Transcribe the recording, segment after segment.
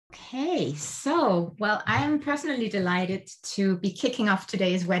Okay, well, I am personally delighted to be kicking off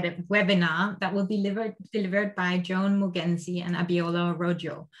today's webinar that will be delivered by Joan Mugenzi and Abiola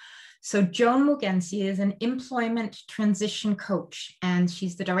Rojo. So Joan Mugenzi is an employment transition coach, and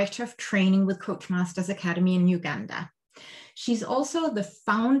she's the director of training with Coachmasters Academy in Uganda. She's also the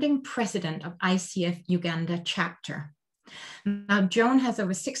founding president of ICF Uganda chapter. Now, Joan has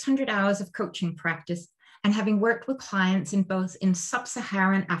over 600 hours of coaching practice, and having worked with clients in both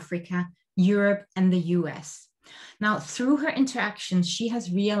sub-Saharan Africa, Europe, and the US. Now, through her interactions, she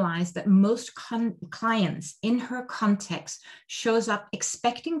has realized that most clients in her context shows up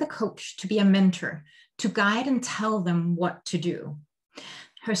expecting the coach to be a mentor, to guide and tell them what to do.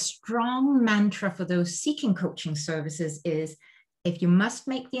 Her strong mantra for those seeking coaching services is, if you must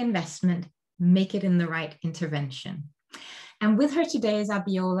make the investment, make it in the right intervention. And with her today is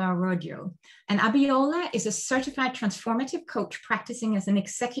Abiola Rojo. And Abiola is a certified transformative coach practicing as an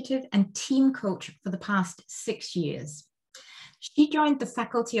executive and team coach for the past 6 years. She joined the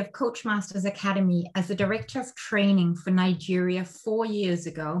faculty of Coachmasters Academy as the director of training for Nigeria 4 years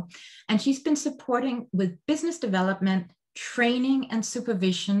ago. And she's been supporting with business development, training, and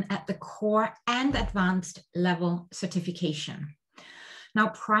supervision at the core and advanced level certification. Now,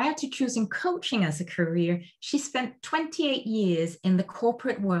 prior to choosing coaching as a career, she spent 28 years in the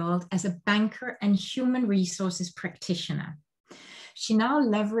corporate world as a banker and human resources practitioner. She now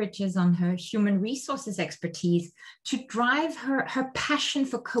leverages on her human resources expertise to drive her passion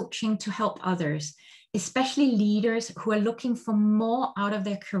for coaching to help others, especially leaders who are looking for more out of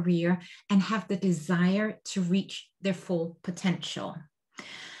their career and have the desire to reach their full potential.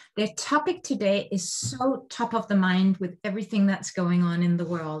 Their topic today is so top of the mind with everything that's going on in the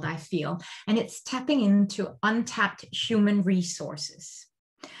world, I feel, and it's tapping into untapped human resources.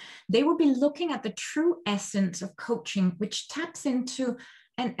 They will be looking at the true essence of coaching, which taps into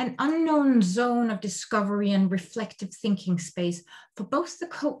an unknown zone of discovery and reflective thinking space for both the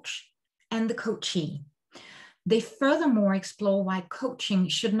coach and the coachee. They furthermore explore why coaching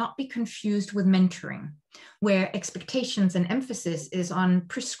should not be confused with mentoring, where expectations and emphasis is on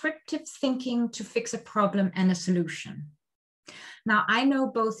prescriptive thinking to fix a problem and a solution. Now, I know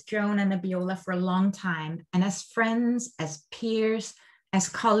both Joan and Abiola for a long time, and as friends, as peers, as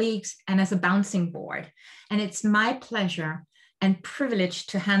colleagues, and as a bouncing board. And it's my pleasure and privilege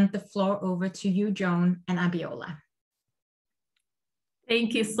to hand the floor over to you, Joan and Abiola.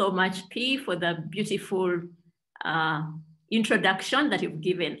 Thank you so much, P, for the beautiful introduction that you've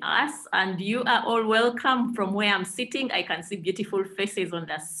given us, and you are all welcome from where I'm sitting. I can see beautiful faces on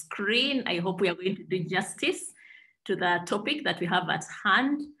the screen. I hope we are going to do justice to the topic that we have at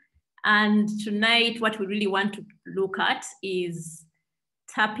hand. And tonight, what we really want to look at is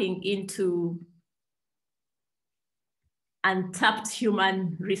tapping into untapped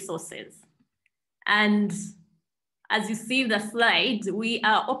human resources. And as you see the slide, we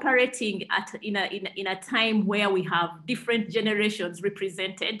are operating in a time where we have different generations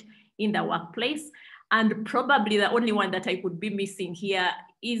represented in the workplace. And probably the only one that I could be missing here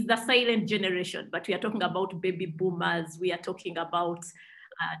is the silent generation. But we are talking about baby boomers. We are talking about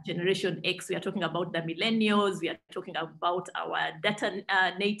Generation X. We are talking about the millennials. We are talking about our data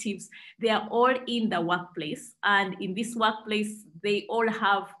natives. They are all in the workplace. And in this workplace, they all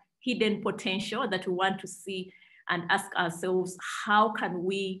have hidden potential that we want to see and ask ourselves, how can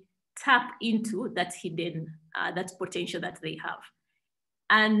we tap into that hidden, that potential that they have?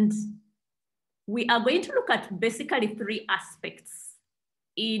 And we are going to look at basically 3 aspects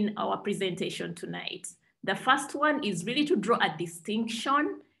in our presentation tonight. The first one is really to draw a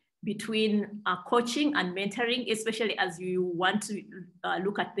distinction between coaching and mentoring, especially as you want to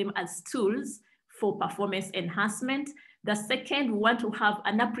look at them as tools for performance enhancement. The second, we want to have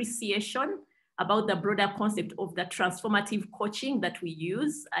an appreciation about the broader concept of the transformative coaching that we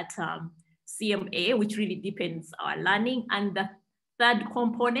use at CMA, which really deepens our learning. And the third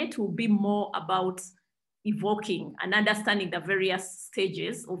component will be more about evoking and understanding the various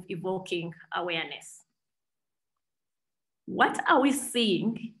stages of evoking awareness. What are we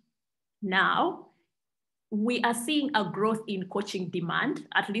seeing now? We are seeing a growth in coaching demand.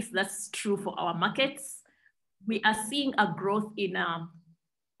 At least that's true for our markets. We are seeing a growth in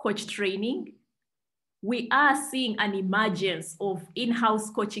coach training. We are seeing an emergence of in-house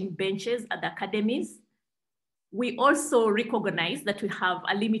coaching benches at the academies. We also recognize that we have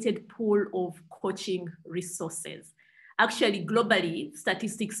a limited pool of coaching resources. Actually, globally,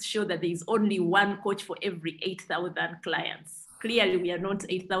 statistics show that there is only 1 coach for every 8,000 clients. Clearly, we are not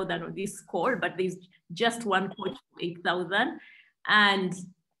 8,000 on this call, but there's just 1 coach for 8,000. And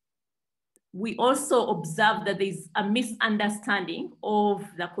we also observe that there's a misunderstanding of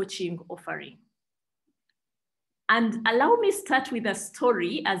the coaching offering. And allow me start with a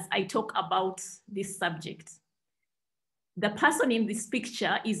story as I talk about this subject. The person in this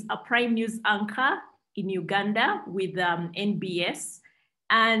picture is a prime news anchor in Uganda with NBS.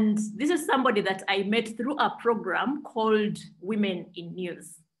 And this is somebody that I met through a program called Women in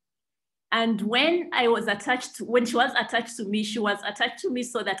News. And when she was attached to me, she was attached to me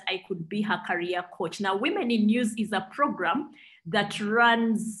so that I could be her career coach. Now, Women in News is a program that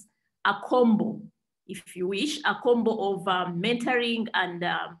runs a combo, if you wish, a combo of mentoring and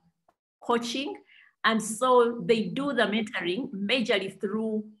coaching. And so they do the mentoring majorly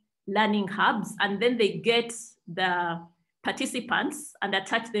through learning hubs, and then they get the participants and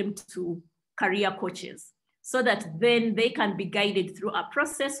attach them to career coaches so that then they can be guided through a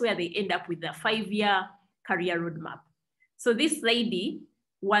process where they end up with a 5-year career roadmap. So this lady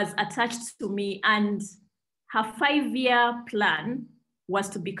was attached to me, and her 5-year plan was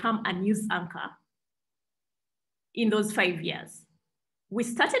to become a news anchor in those 5 years. We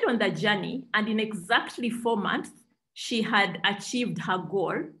started on the journey, and in exactly 4 months, she had achieved her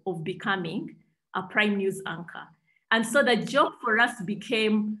goal of becoming a prime news anchor. And so the job for us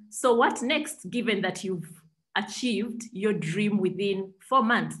became, so what next, given that you've achieved your dream within 4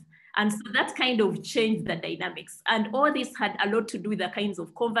 months? And so that kind of changed the dynamics. And all this had a lot to do with the kinds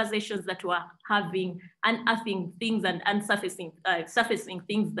of conversations that we're having, unearthing things and surfacing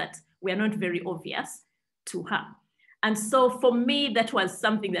things that were not very obvious to her. And so for me, that was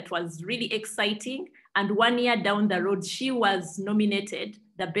something that was really exciting. And 1 year down the road, she was nominated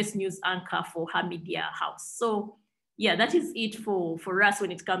the best news anchor for her media house. So yeah, that is it for us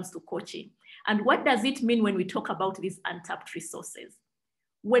when it comes to coaching. And what does it mean when we talk about these untapped resources?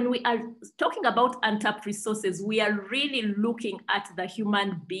 When we are talking about untapped resources, we are really looking at the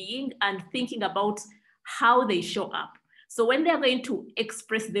human being and thinking about how they show up. So when they're going to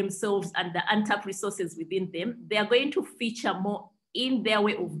express themselves and the untapped resources within them, they are going to feature more in their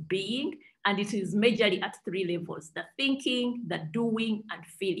way of being. And it is majorly at 3 levels: the thinking, the doing, and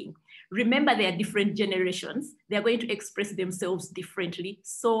feeling. Remember, they are different generations. They're going to express themselves differently.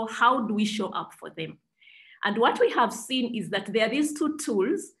 So how do we show up for them? And what we have seen is that there are these 2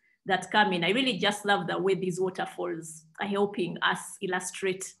 tools that come in. I really just love the way these waterfalls are helping us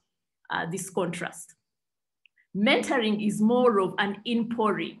illustrate this contrast. Mentoring is more of an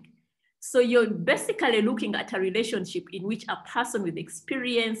inpouring. So you're basically looking at a relationship in which a person with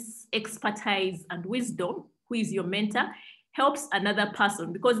experience, expertise, and wisdom, who is your mentor, helps another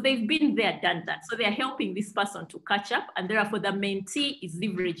person because they've been there, done that. So they're helping this person to catch up, and therefore the mentee is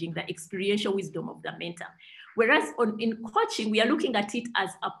leveraging the experiential wisdom of the mentor. Whereas in coaching, we are looking at it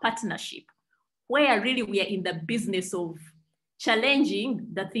as a partnership, where really we are in the business of challenging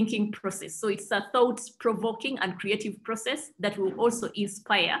the thinking process. So it's a thought-provoking and creative process that will also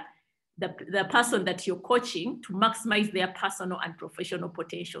inspire the person that you're coaching to maximize their personal and professional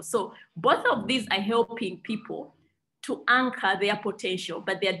potential. So both of these are helping people to anchor their potential,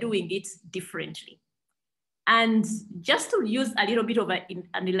 but they're doing it differently. And just to use a little bit of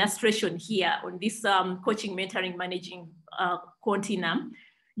an illustration here on this coaching, mentoring, managing continuum,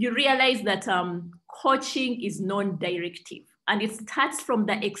 you realize that coaching is non-directive. And it starts from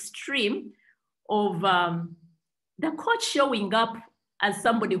the extreme of the coach showing up as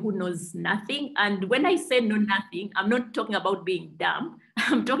somebody who knows nothing. And when I say know nothing, I'm not talking about being dumb.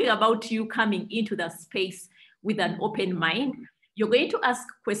 I'm talking about you coming into the space with an open mind. You're going to ask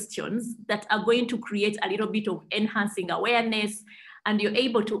questions that are going to create a little bit of enhancing awareness. And you're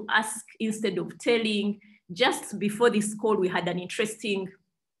able to ask instead of telling. Just before this call, we had an interesting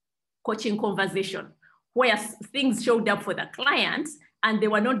coaching conversation where things showed up for the client and they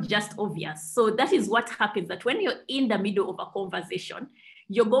were not just obvious. So that is what happens, that when you're in the middle of a conversation,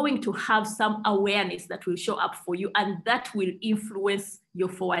 you're going to have some awareness that will show up for you, and that will influence your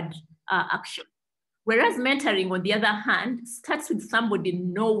forward action. Whereas mentoring, on the other hand, starts with somebody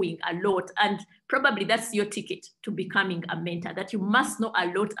knowing a lot, and probably that's your ticket to becoming a mentor, that you must know a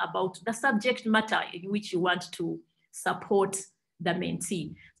lot about the subject matter in which you want to support the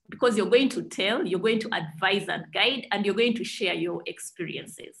mentee. Because you're going to tell, you're going to advise and guide, and you're going to share your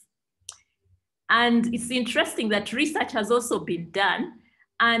experiences. And it's interesting that research has also been done,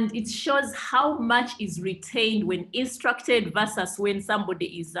 and it shows how much is retained when instructed versus when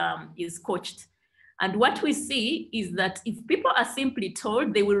somebody is coached. And what we see is that if people are simply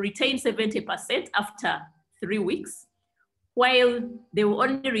told, they will retain 70% after 3 weeks, while they will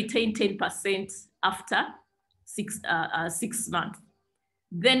only retain 10% after 6 months.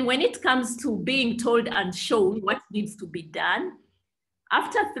 Then when it comes to being told and shown what needs to be done,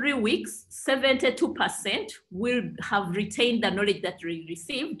 After 3 weeks, 72% will have retained the knowledge that they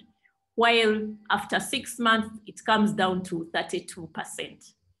received, while after 6 months, it comes down to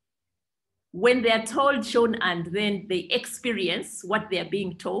 32%. When they are told, shown, and then they experience what they are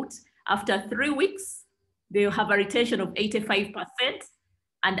being taught, after 3 weeks, they will have a retention of 85%.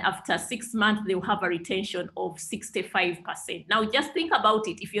 And after 6 months, they will have a retention of 65%. Now, just think about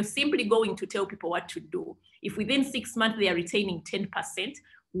it. If you're simply going to tell people what to do, if within 6 months they are retaining 10%,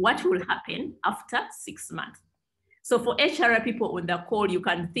 what will happen after 6 months? So for HR people on the call, you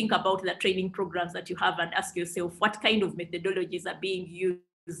can think about the training programs that you have and ask yourself, what kind of methodologies are being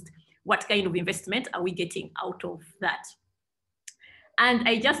used? What kind of investment are we getting out of that? And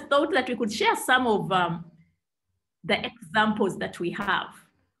I just thought that we could share some of the examples that we have.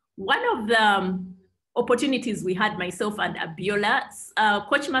 One of the opportunities we had, myself and Abiola,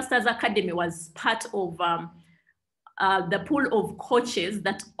 Coach Masters Academy was part of the pool of coaches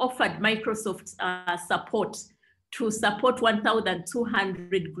that offered Microsoft support to support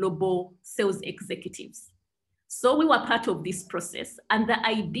 1,200 global sales executives. So we were part of this process. And the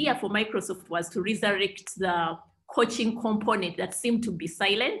idea for Microsoft was to resurrect the coaching component that seemed to be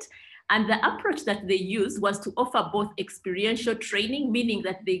silent. And the approach that they used was to offer both experiential training, meaning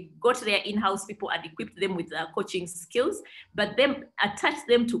that they got their in-house people and equipped them with coaching skills, but then attached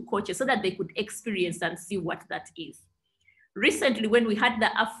them to coaches so that they could experience and see what that is. Recently, when we had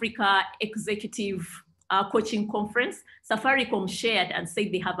the Africa Executive Coaching Conference, Safaricom shared and said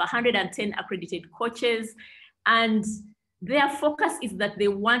they have 110 accredited coaches, and their focus is that they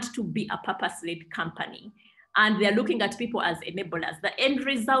want to be a purpose-led company. And they're looking at people as enablers. The end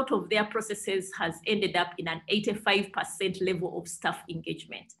result of their processes has ended up in an 85% level of staff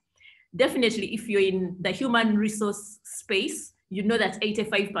engagement. Definitely, if you're in the human resource space, you know that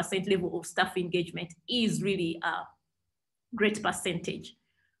 85% level of staff engagement is really a great percentage.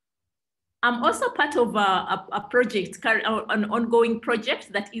 I'm also part of a project, an ongoing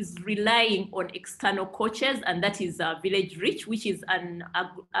project that is relying on external coaches, and that is Village Reach, which is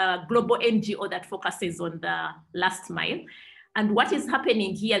a global NGO that focuses on the last mile. And what is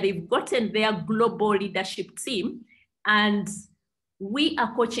happening here, they've gotten their global leadership team, and we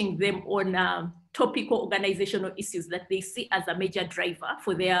are coaching them on topical organizational issues that they see as a major driver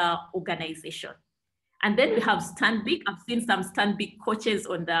for their organization. And then we have Stanbic. I've seen some Stanbic coaches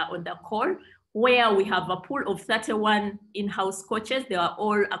on the call, where we have a pool of 31 in-house coaches. They are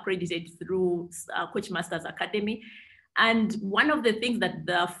all accredited through Coach Masters Academy. And one of the things that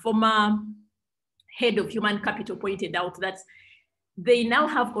the former head of human capital pointed out, that they now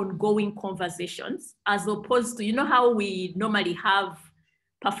have ongoing conversations, as opposed to, you know how we normally have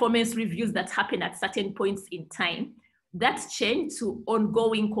performance reviews that happen at certain points in time. That's changed to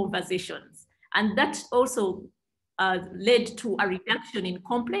ongoing conversations. And that also led to a reduction in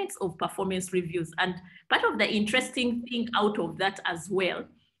complaints of performance reviews. And part of the interesting thing out of that as well,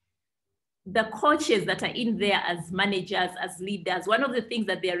 the coaches that are in there as managers, as leaders, one of the things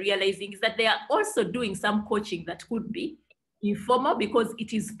that they are realizing is that they are also doing some coaching that could be informal, because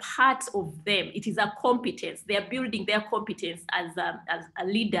it is part of them. It is a competence. They are building their competence as a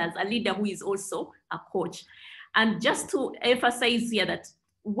leader who is also a coach. And just to emphasize here that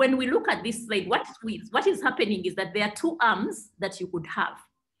when we look at this slide, what is happening is that there are two arms that you could have.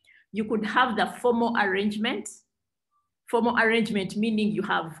 You could have the formal arrangement. Formal arrangement meaning you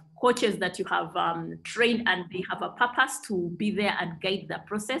have coaches that you have trained, and they have a purpose to be there and guide the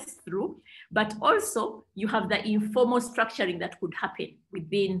process through. But also you have the informal structuring that could happen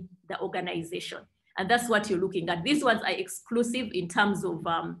within the organization. And that's what you're looking at. These ones are exclusive in terms of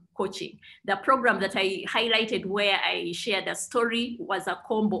coaching. The program that I highlighted where I shared a story was a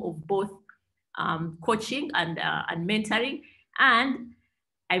combo of both coaching and mentoring. And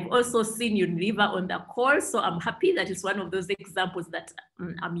I've also seen Unilever on the call, so I'm happy that it's one of those examples that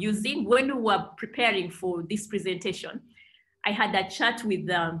I'm using. When we were preparing for this presentation, I had a chat with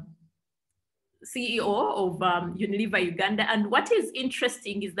the CEO of Unilever Uganda. And what is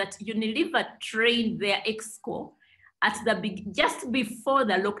interesting is that Unilever trained their exco at just before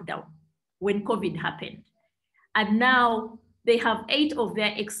the lockdown when COVID happened. And now they have 8 of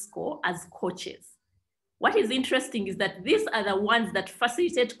their exco as coaches. What is interesting is that these are the ones that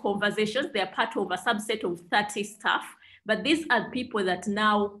facilitate conversations. They're part of a subset of 30 staff, but these are people that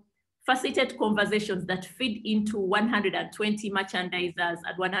now facilitate conversations that feed into 120 merchandisers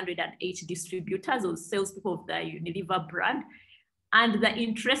and 108 distributors or salespeople of the Unilever brand. And the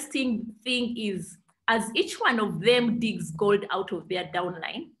interesting thing is, as each one of them digs gold out of their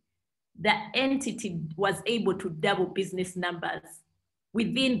downline, the entity was able to double business numbers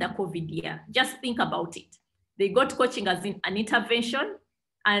within the COVID year. Just think about it. They got coaching as in an intervention,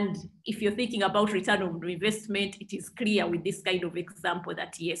 And if you're thinking about return on investment, it is clear with this kind of example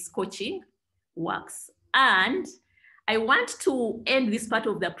that yes, coaching works. And I want to end this part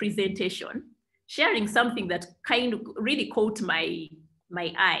of the presentation sharing something that kind of really caught my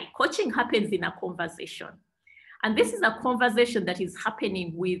eye. Coaching happens in a conversation. And this is a conversation that is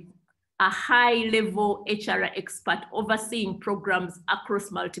happening with a high-level HR expert overseeing programs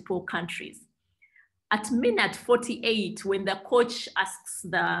across multiple countries. At minute 48, when the coach asks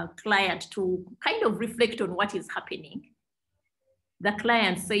the client to kind of reflect on what is happening, the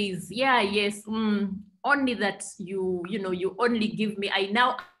client says, yeah, yes, only that you only give me, I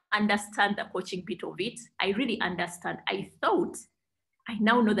now understand the coaching bit of it. I really understand. I thought I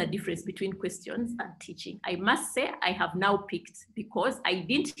now know the difference between questions and teaching. I must say I have now picked, because I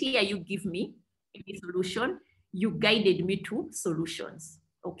didn't hear you give me any solution. You guided me to solutions,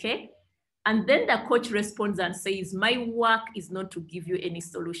 okay? And then the coach responds and says, my work is not to give you any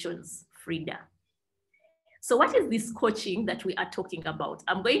solutions, Frida. So what is this coaching that we are talking about?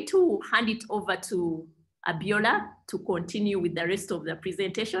 I'm going to hand it over to Abiola to continue with the rest of the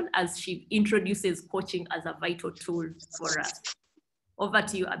presentation as she introduces coaching as a vital tool for us. Over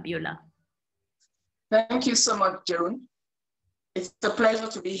to you, Abiola. Thank you so much, Joan. It's a pleasure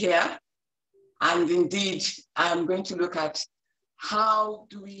to be here. And indeed, I'm going to look at how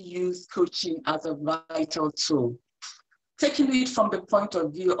do we use coaching as a vital tool. Taking it from the point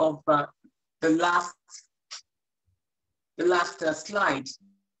of view of the last slide,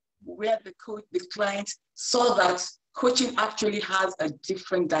 where the client saw that coaching actually has a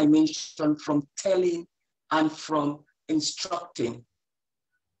different dimension from telling and from instructing.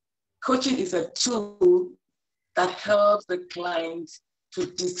 Coaching is a tool that helps the client to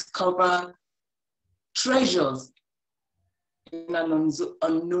discover treasures in an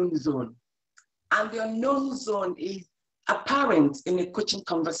unknown zone. And the unknown zone is apparent in a coaching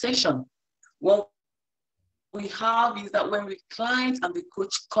conversation. What we have is that when the client and the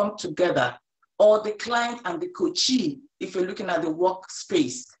coach come together, or the client and the coachee, if you're looking at the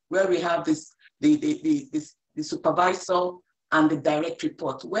workspace, where we have the supervisor and the direct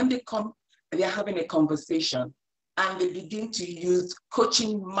report, when they come, they're having a conversation and they begin to use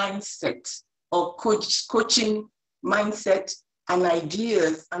coaching mindset or coaching mindset and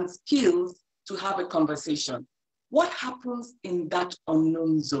ideas and skills to have a conversation. What happens in that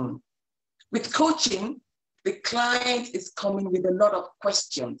unknown zone? With coaching, the client is coming with a lot of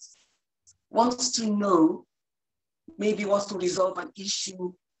questions, wants to know, maybe wants to resolve an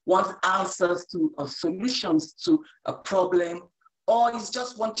issue, wants answers to or solutions to a problem, or is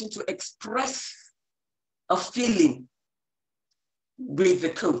just wanting to express a feeling with the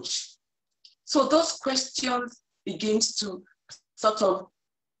coach. So those questions begins to sort of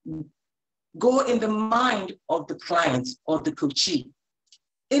go in the mind of the client or the coachee.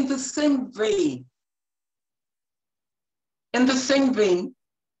 In the same vein,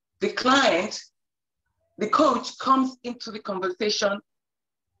 the client, the coach comes into the conversation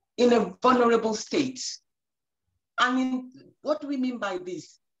in a vulnerable state. And what do we mean by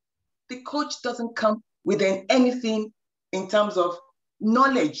this? The coach doesn't come with anything in terms of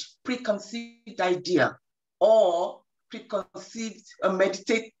knowledge, preconceived idea, or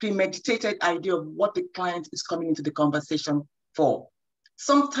premeditated idea of what the client is coming into the conversation for.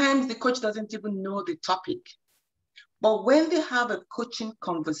 Sometimes the coach doesn't even know the topic. But when they have a coaching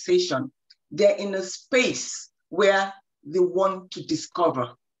conversation, they're in a space where they want to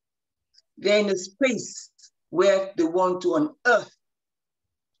discover. They're in a space where they want to unearth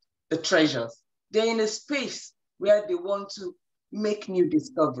the treasures. They're in a space where they want to make new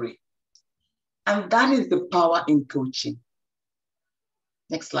discovery. And that is the power in coaching.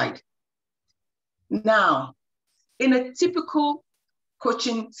 Next slide. Now, in a typical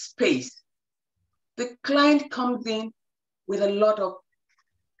coaching space, the client comes in with a lot of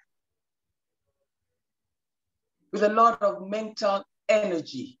mental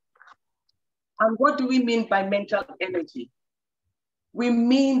energy. And what do we mean by mental energy? We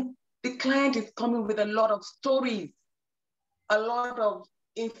mean the client is coming with a lot of stories, a lot of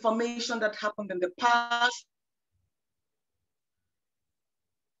information that happened in the past,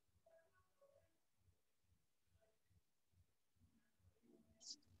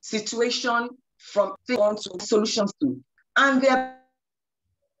 situation from on to solutions to, and they're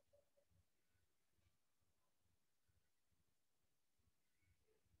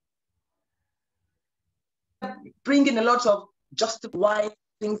bringing a lot of why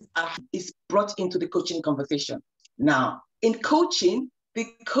things is brought into the coaching conversation. Now, in coaching, the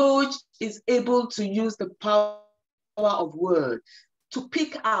coach is able to use the power of words to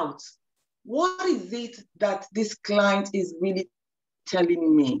pick out what is it that this client is really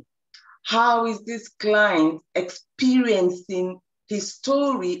telling me? How is this client experiencing his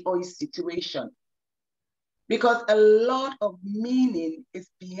story or his situation? Because a lot of meaning is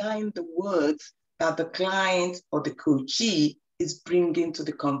behind the words that the client or the coachee is bringing to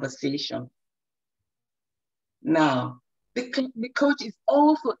the conversation. Now, the coach is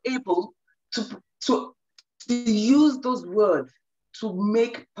also able to use those words to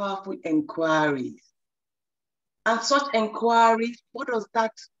make powerful inquiries. And such inquiries, what does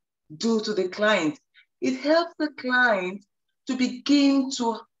that do to the client? It helps the client to begin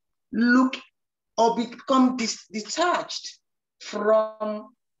to look or become detached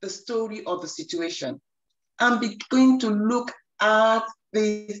from the story or the situation and begin to look at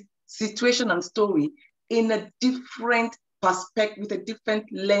the situation and story in a different perspective, with a different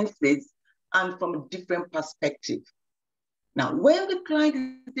lenses and from a different perspective. Now, when the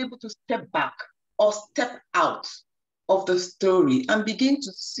client is able to step back or step out of the story and begin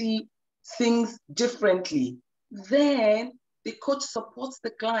to see things differently, then the coach supports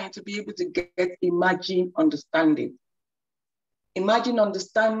the client to be able to get imagined understanding. Imagined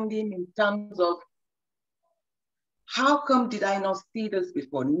understanding in terms of, how come did I not see this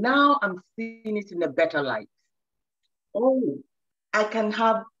before? Now I'm seeing it in a better light. Oh, I can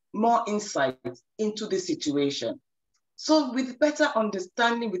have more insight into the situation. So with better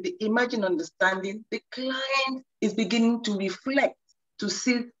understanding, with the imagined understanding, the client is beginning to reflect, to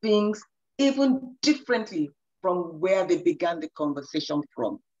see things even differently from where they began the conversation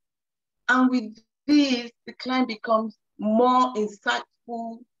from. And with this, the client becomes more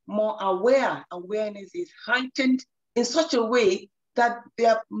insightful, more aware. Awareness is heightened in such a way that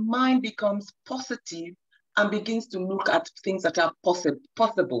their mind becomes positive and begins to look at things that are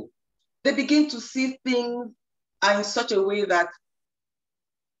possible. They begin to see things in such a way that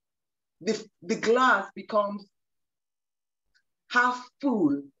the glass becomes half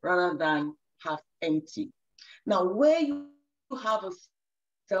full rather than half empty. Now, where you have a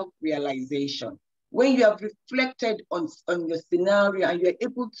self-realization, when you have reflected on your scenario and you're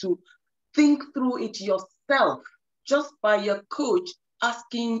able to think through it yourself, just by your coach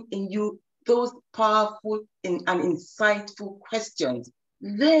asking you those powerful and insightful questions,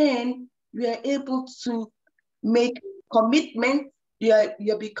 then you are able to make commitments.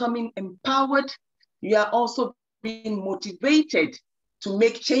 You're becoming empowered. You are also being motivated to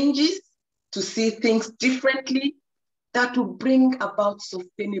make changes, to see things differently, that will bring about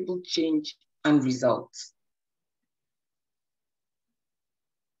sustainable change and results.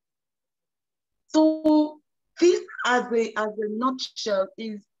 So this, as a nutshell,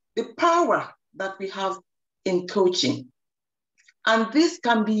 is the power that we have in coaching. And this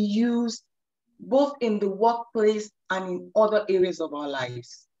can be used both in the workplace and in other areas of our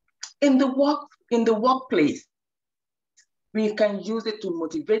lives. In the workplace, we can use it to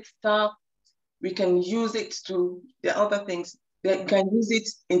motivate staff. We can use it to, the other things, we can use it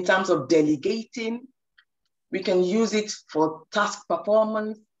in terms of delegating. We can use it for task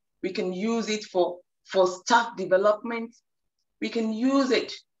performance. We can use it for staff development. We can use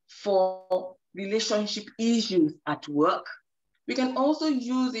it for relationship issues at work. We can also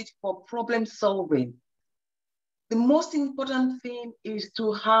use it for problem solving. The most important thing is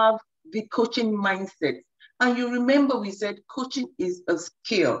to have the coaching mindset. And you remember we said coaching is a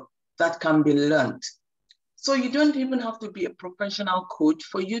skill that can be learned. So you don't even have to be a professional coach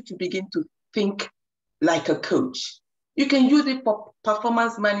for you to begin to think like a coach. You can use it for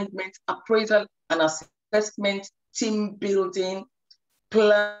performance management, appraisal and assessment, team building,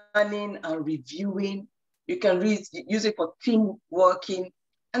 planning and reviewing. You can use it for team working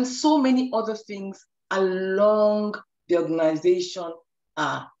and so many other things along the organization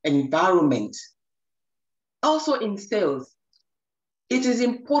environment. Also in sales, it is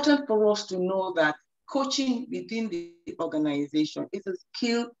important for us to know that coaching within the organization is a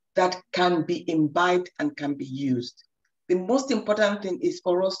skill that can be imbibed and can be used. The most important thing is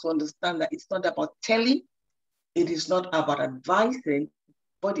for us to understand that it's not about telling, it is not about advising,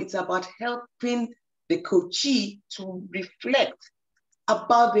 but it's about helping the coachee to reflect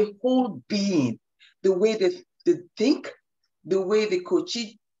about the whole being, the way they think, the way the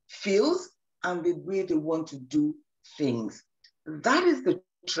coachee feels, and the way they want to do things. That is the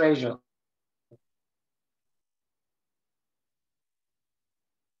treasure.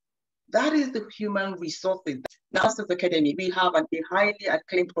 That is the human resources. Now, as Academy, we have a highly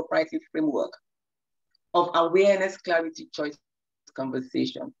acclaimed proprietary framework of awareness, clarity, choice,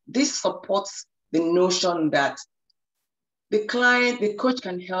 conversation. This supports the notion that the coach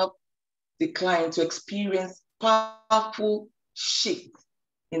can help the client to experience powerful shifts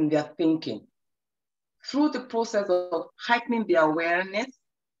in their thinking. through the process of heightening the awareness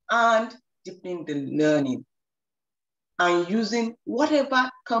and deepening the learning, and using whatever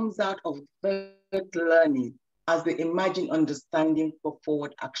comes out of that learning as the emerging understanding for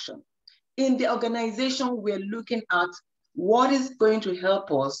forward action. In the organization, we're looking at what is going to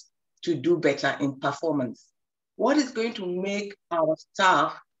help us to do better in performance. What is going to make our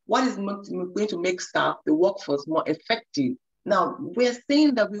staff, what is going to make staff, the workforce, more effective? Now, we're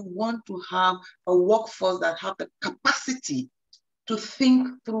saying that we want to have a workforce that have the capacity to think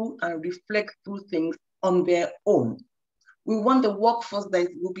through and reflect through things on their own. We want the workforce that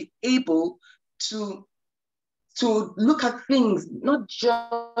will be able to look at things not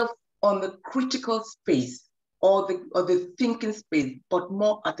just on the critical space or the thinking space, but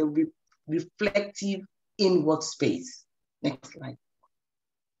more at the reflective inward space. Next slide.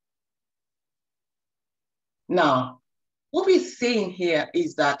 Now, what we're saying here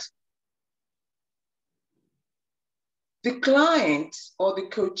is that the client or the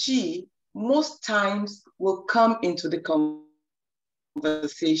coachee most times will come into the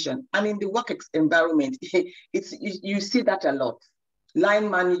conversation, and in the work environment, you see that a lot. Line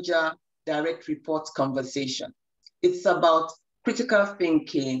manager, direct reports conversation. It's about critical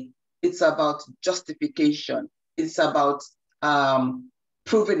thinking. It's about justification. It's about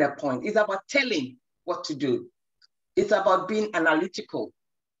proving a point. It's about telling what to do. It's about being analytical.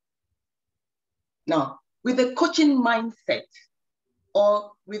 Now, with the coaching mindset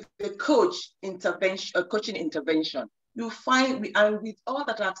or with the coaching intervention, you find, and with all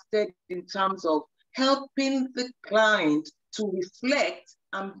that I've said in terms of helping the client to reflect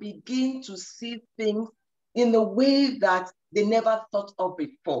and begin to see things in the way that they never thought of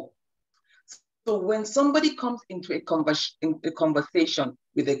before. So when somebody comes into a conversation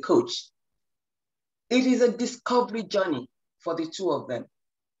with a coach, it is a discovery journey for the two of them.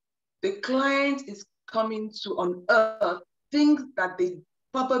 The client is coming to unearth things that they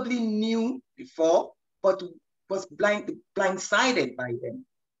probably knew before, but was blindsided by them,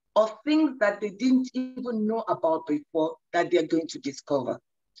 or things that they didn't even know about before that they're going to discover.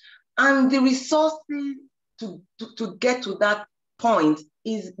 And the resources to get to that point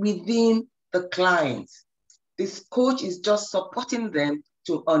is within the client. This coach is just supporting them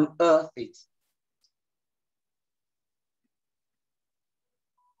to unearth it.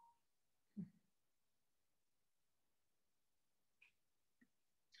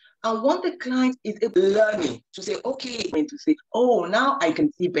 And once the client is learning to say, okay, to say, oh, now I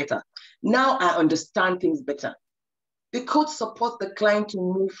can see better. Now I understand things better. The coach supports the client to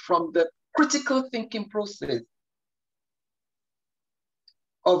move from the critical thinking process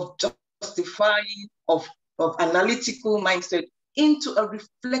of justifying, of analytical mindset into a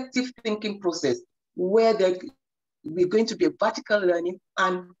reflective thinking process where we're going to be a vertical learning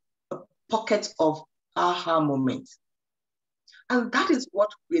and a pocket of aha moments. And that is what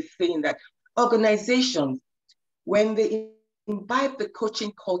we're saying, that organizations, when they imbibe the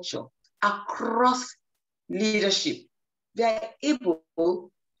coaching culture across leadership, they're able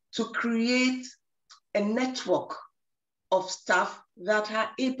to create a network of staff that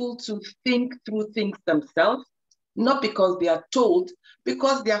are able to think through things themselves, not because they are told,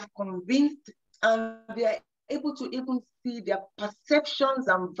 because they are convinced, and they are able to even see their perceptions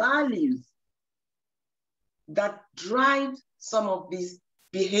and values that drive some of these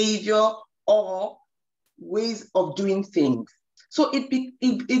behavior or ways of doing things. So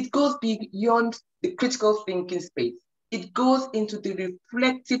it goes beyond the critical thinking space. It goes into the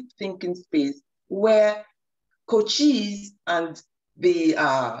reflective thinking space where coaches and the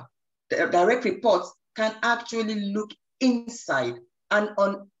direct reports can actually look inside and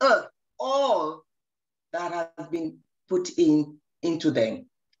unearth all that has been put into them,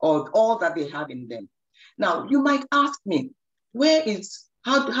 or all that they have in them. Now, you might ask me,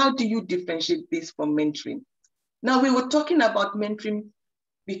 how do you differentiate this from mentoring? Now, we were talking about mentoring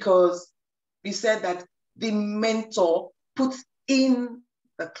because we said that the mentor puts in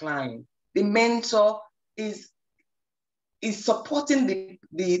the client. The mentor is supporting the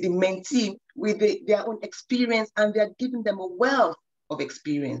mentee with their own experience, and they're giving them a wealth of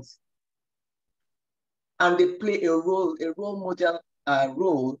experience. And they play a role model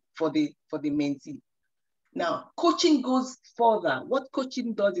role for the mentee. Now, coaching goes further. What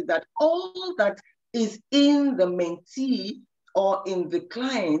coaching does is that all that is in the mentee or in the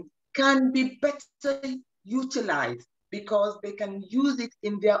client can be better utilized because they can use it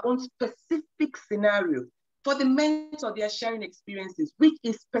in their own specific scenario. For the mentor, they are sharing experiences, which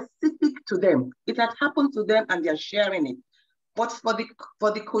is specific to them. It had happened to them and they're sharing it. But for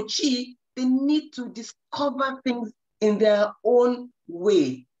the coachee, they need to discover things in their own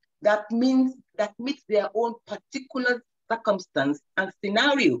way. That means that meets their own particular circumstance and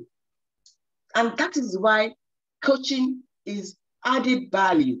scenario. And that is why coaching is added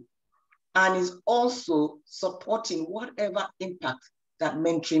value and is also supporting whatever impact that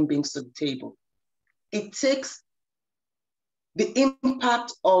mentoring brings to the table. It takes the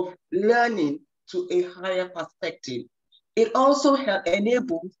impact of learning to a higher perspective. It also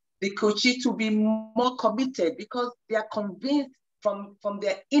enables the coachee to be more committed because they are convinced from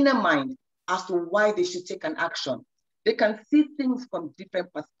their inner mind as to why they should take an action. They can see things from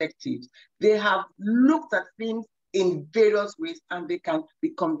different perspectives. They have looked at things in various ways and they can be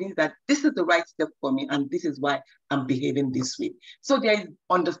convinced that this is the right step for me and this is why I'm behaving this way. So there is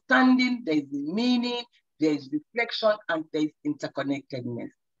understanding, there is meaning, there is reflection, and there is interconnectedness.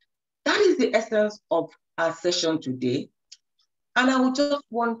 That is the essence of our session today. And I would just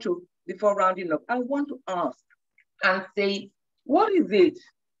want to, before rounding up, I want to ask and say, what is it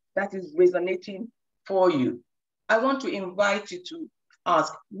that is resonating for you? I want to invite you to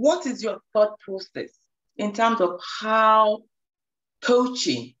ask, what is your thought process in terms of how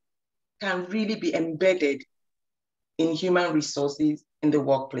coaching can really be embedded in human resources in the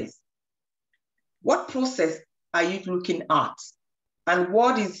workplace? What process are you looking at? And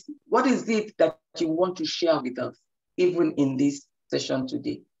what is it that you want to share with us, even in this session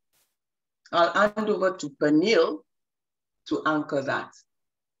today? I'll hand over to Pernille to anchor that.